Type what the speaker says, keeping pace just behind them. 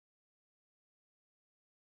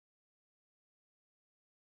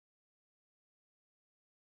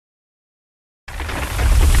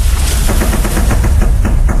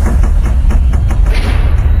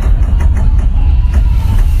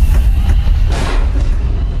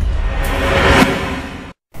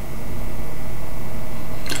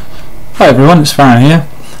Hi everyone, it's Farron here.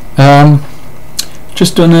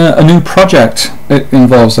 Just done a new project. It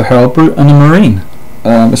involves a hellbrute and a marine.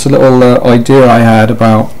 It's a little idea I had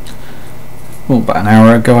about an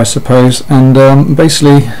hour ago, I suppose, and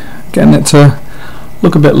basically getting it to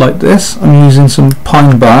look a bit like this. I'm using some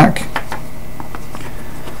pine bark,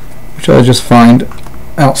 which I just find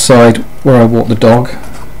outside where I walk the dog,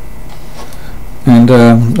 and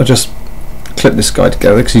I just clip this guy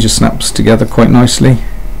together because he just snaps together quite nicely.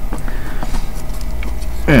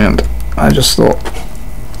 And I just thought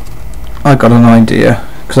I got an idea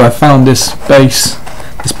because I found this base,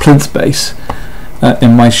 this plinth base,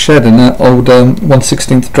 in my shed, in an old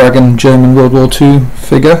 1/16 Dragon German World War II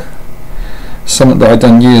figure, something that I'd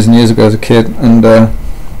done years and years ago as a kid. And I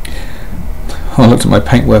looked at my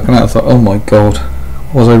paintwork and I thought, oh my god,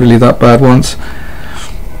 was I really that bad once?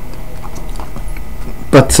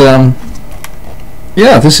 But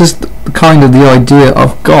yeah, this is kind of the idea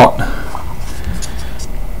I've got.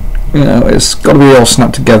 You know, it's got to be all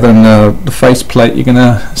snapped together, and the face plate, you're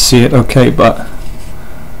gonna see it okay, but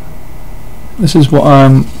this is what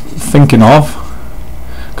I'm thinking of,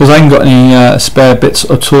 because I ain't got any spare bits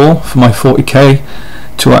at all for my 40k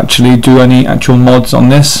to actually do any actual mods on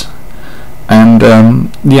this. And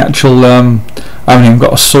the actual I haven't even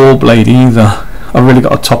got a saw blade either. I've really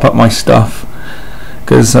got to top up my stuff,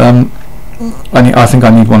 because I think I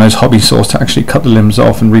need one of those hobby saws to actually cut the limbs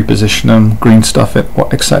off and reposition them, green stuff it,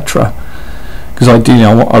 etc. Because ideally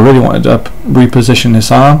I really wanted to reposition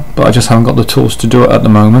this arm, but I just haven't got the tools to do it at the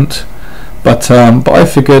moment. But I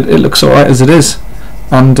figured it looks alright as it is,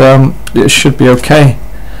 and it should be okay.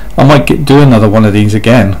 I might do another one of these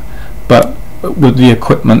again, but with the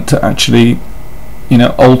equipment to actually, you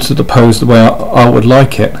know, alter the pose the way I would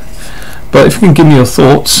like it. But if you can give me your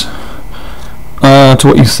thoughts to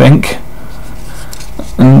what you think,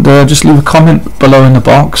 and just leave a comment below in the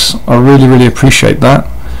box, I really appreciate that,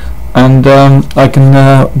 and I can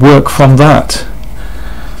work from that.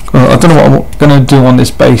 I don't know what I'm going to do on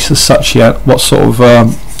this base as such yet, what sort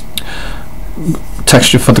of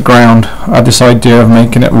texture for the ground. I had this idea of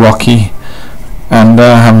making it rocky and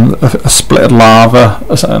having a split lava,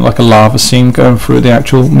 like a lava scene going through the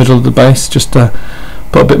actual middle of the base, just to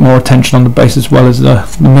put a bit more attention on the base as well as the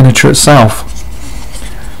miniature itself.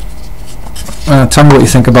 Tell me what you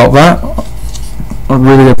think about that. I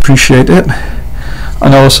really appreciate it.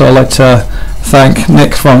 And also I'd like to thank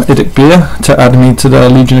Nick from Idic Beer to add me to the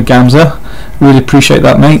Legion of Gamza. Really appreciate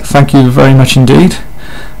that, mate. Thank you very much indeed.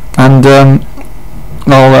 And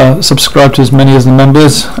I'll subscribe to as many as the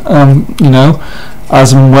members, you know,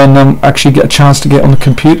 as and when I actually get a chance to get on the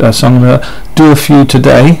computer. So I'm going to do a few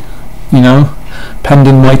today, you know,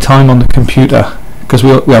 pending my time on the computer, because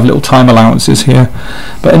we have little time allowances here.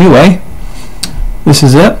 But anyway, this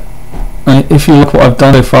is it. And if you like what I've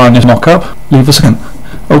done so far in this mock-up, leave us a comment.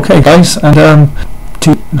 Okay guys, and